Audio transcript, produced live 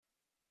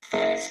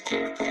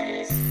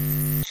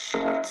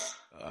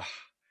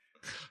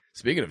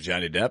Speaking of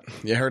Johnny Depp,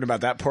 you heard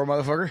about that poor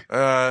motherfucker?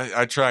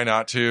 I try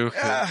not to,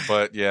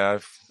 but yeah,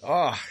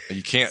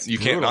 you can't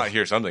brutal. not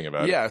hear something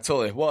about it. Yeah,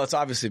 totally. Well, it's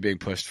obviously being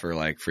pushed for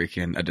like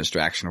freaking a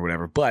distraction or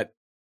whatever, but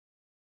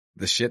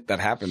the shit that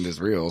happened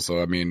is real.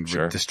 So, I mean,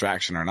 Sure.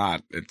 distraction or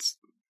not, it's,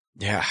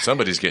 yeah.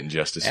 Somebody's getting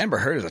justice. Amber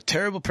Heard is a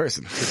terrible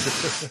person.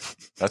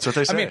 That's what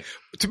they say. I mean,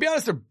 to be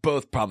honest, they're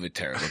both probably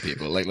terrible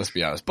people. Like, let's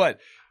be honest. But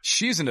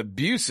she's an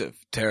abusive,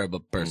 terrible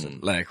person.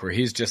 Like, where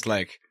he's just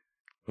like,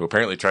 who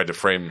apparently tried to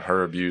frame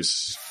her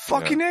abuse.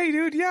 fucking A,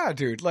 dude. Yeah,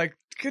 dude. Like,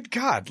 good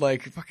God.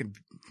 Like, fucking,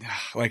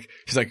 like,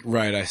 he's like,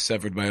 right, I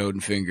severed my own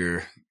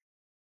finger.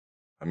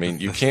 I mean,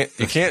 you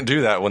can't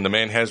do that when the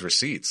man has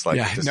receipts. Like,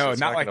 yeah, it's not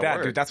not like gonna that,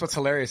 work. dude. That's what's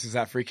hilarious is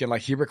that freaking,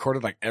 like, he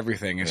recorded, like,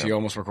 everything, and Yeah. she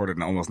almost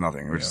recorded almost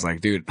nothing. We're just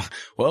like, dude,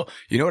 well,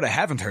 you know what I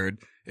haven't heard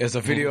is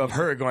a video of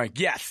her going,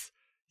 yes.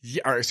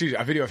 Yeah, or excuse me,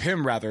 a video of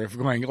him, rather, of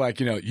going, like,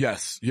 you know,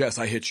 yes,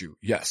 I hit you.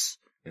 Yes.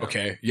 Yeah.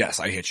 Okay. Yes,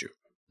 I hit you.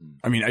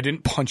 I mean, I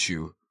didn't punch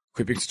you.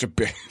 Quit being such a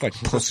big, like,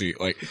 pussy.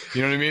 Like,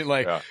 you know what I mean?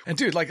 Like, Yeah. and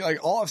dude, like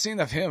all I've seen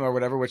of him or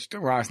whatever, which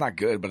don't get me wrong, it's not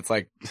good, but it's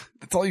like,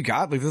 that's all you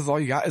got. Like, this is all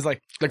you got is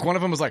like one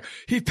of them was like,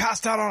 he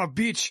passed out on a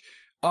beach,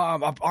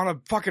 on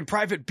a fucking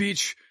private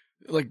beach,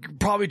 like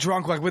probably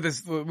drunk, like with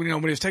his, you know,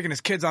 when he was taking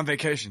his kids on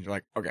vacation. You're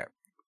like, okay,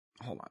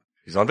 hold on.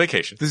 He's on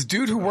vacation. This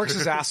dude who works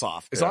his ass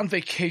off is on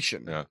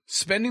vacation,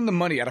 spending the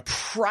money at a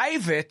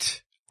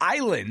private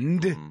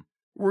island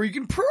where you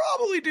can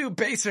probably do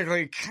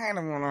basically kind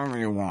of whatever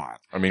you want.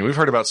 I mean, we've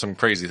heard about some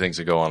crazy things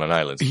that go on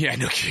islands. Yeah,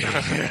 no kidding.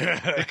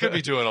 They could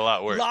be doing a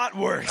lot worse. Lot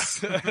worse.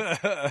 Johnny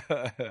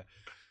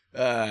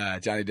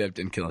Depp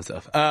didn't kill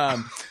himself.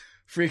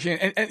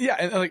 Freaking, and yeah,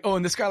 and like, oh,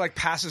 and this guy like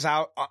passes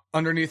out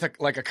underneath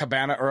like a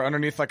cabana or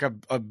underneath like a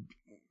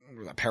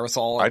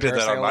parasol. I did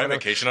that on my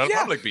vacation on a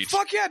public beach.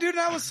 Fuck yeah, dude, and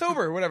I was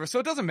sober or whatever. So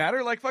it doesn't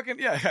matter. Like fucking,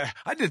 yeah,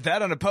 I did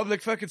that on a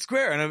public fucking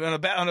square on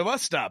a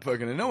bus stop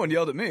fucking, and no one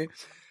yelled at me.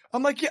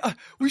 I'm like, yeah,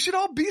 we should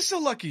all be so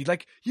lucky.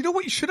 Like, you know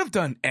what you should have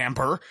done,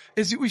 Amber,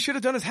 is we should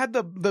have done is had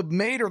the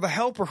maid or the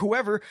help or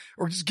whoever,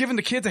 or just given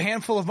the kids a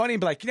handful of money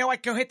and be like, you know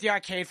what, go hit the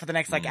arcade for the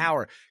next like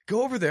hour.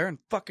 Go over there and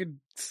fucking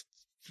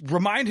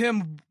remind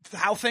him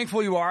how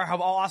thankful you are, how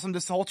awesome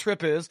this whole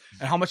trip is,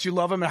 and how much you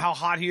love him and how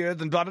hot he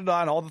is and blah, blah,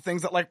 blah, and all the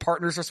things that like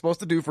partners are supposed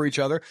to do for each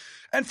other.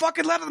 And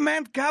fucking let the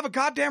man have a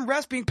goddamn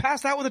rest being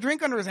passed out with a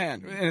drink in his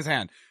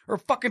hand, or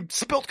fucking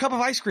spilt cup of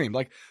ice cream.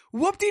 Like,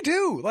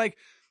 whoop-de-doo. Like,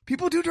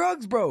 people do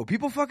drugs, bro.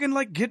 People fucking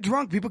like get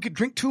drunk. People can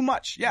drink too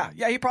much. Yeah,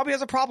 he probably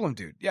has a problem,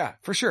 dude. Yeah,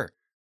 for sure.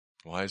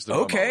 Why is the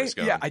rum always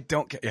gone? Yeah, I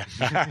don't get.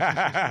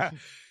 Yeah.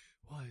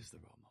 Why is the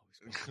rum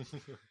always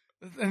gone?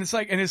 And it's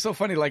like, and it's so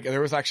funny. Like,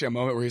 there was actually a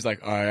moment where he's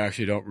like, I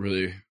actually don't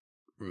really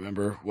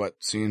remember what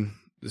scene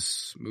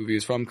this movie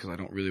is from because I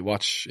don't really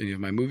watch any of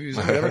my movies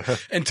or whatever.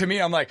 And to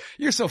me, I'm like,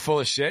 you're so full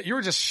of shit. You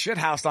were just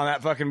shithoused on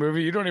that fucking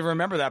movie. You don't even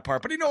remember that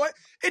part. But you know what?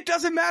 It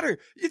doesn't matter.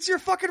 It's your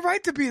fucking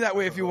right to be that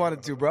way if you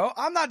wanted to, bro.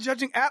 I'm not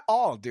judging at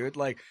all, dude.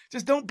 Like,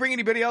 just don't bring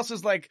anybody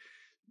else's like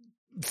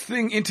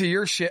thing into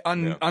your shit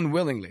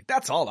unwillingly.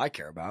 That's all I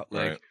care about.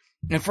 Like,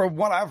 and for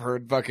what I've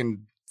heard,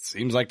 fucking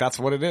seems like that's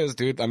what it is,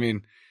 dude. I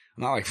mean,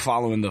 I'm not like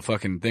following the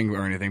fucking thing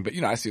or anything, but you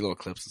know, I see little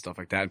clips and stuff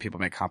like that and people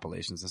make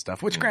compilations and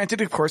stuff, which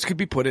granted, of course, could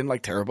be put in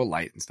like terrible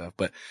light and stuff,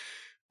 but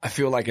I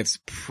feel like it's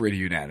pretty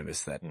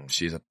unanimous that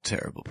she's a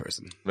terrible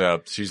person. Yeah,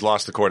 she's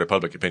lost the court of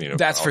public opinion.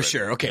 That's for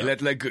sure. Okay,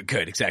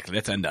 good, exactly.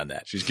 Let's end on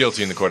that. She's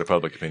guilty in the court of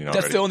public opinion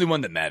already. That's the only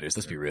one that matters.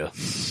 Let's be real.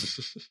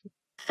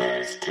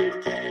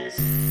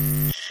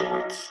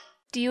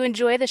 Do you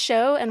enjoy the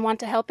show and want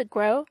to help it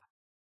grow?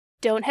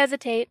 Don't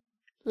hesitate.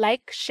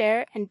 Like,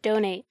 share, and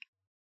donate.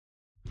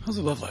 How's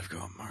the love life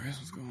going, Marius?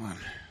 What's going on?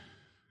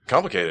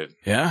 Complicated.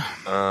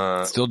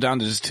 Yeah? Still down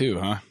to just 2,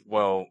 huh?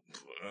 Well,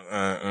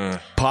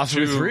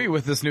 possibly 3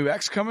 with this new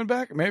ex coming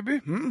back, maybe?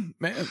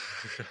 Man.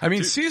 I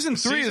mean, season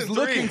 3 is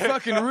looking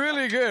fucking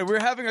really good. We're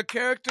having a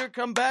character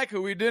come back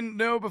who we didn't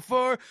know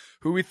before,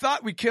 who we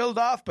thought we killed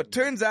off, but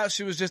turns out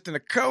she was just in a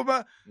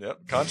coma.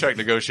 Yep. Contract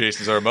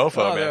negotiations are a mofo,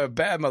 man. They're a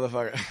bad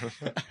motherfucker.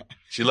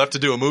 She left to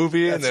do a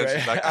movie, and That's then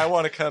she's like, I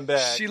want to come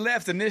back. She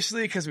left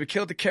initially because we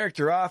killed the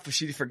character off, but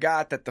she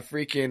forgot that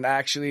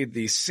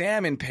the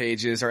salmon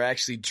pages are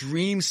actually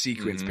dream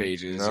sequence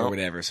pages or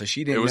whatever, so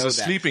she didn't know that. It was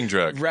a sleeping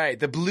drug. Right.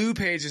 The blue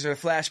pages are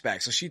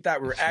flashbacks, so she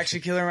thought we were actually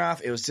killing her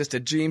off. It was just a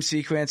dream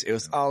sequence. It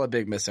was all a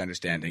big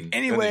misunderstanding.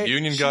 Anyway, and the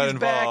union got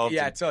involved.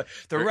 Back. Yeah, so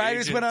the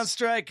writers went on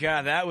strike.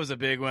 God, that was a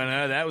big one,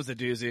 huh? That was a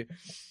doozy.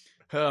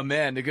 Oh,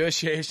 man,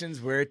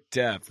 negotiations were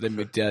tough, let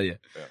me tell you.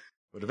 Yeah.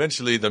 But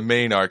eventually the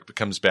main arc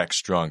comes back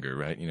stronger,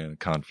 right? You know, the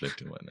conflict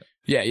and whatnot.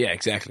 Yeah,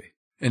 exactly.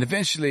 And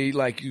eventually,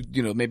 like,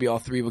 you know, maybe all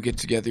 3 will get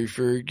together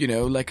for, you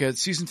know, like a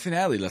season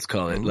finale, let's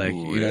call it. Like,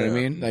 you know what I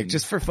mean? Like,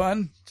 just for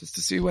fun, just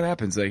to see what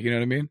happens. Like, you know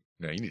what I mean?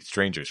 Yeah, you need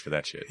strangers for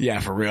that shit. Yeah,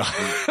 for real.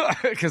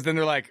 Because then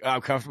they're like, oh,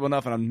 I'm comfortable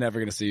enough and I'm never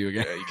going to see you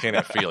again. Yeah, you can't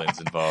have feelings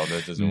involved.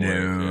 That doesn't work.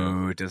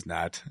 No, it does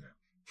not.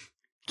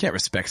 Can't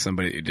respect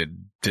somebody who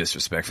did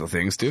disrespectful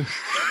things too.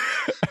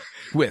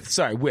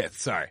 Sorry.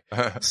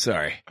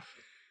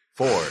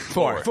 Four.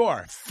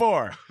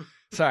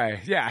 Sorry.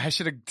 Yeah, I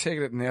should have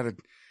taken it in the other.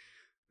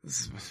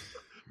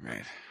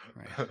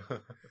 Right.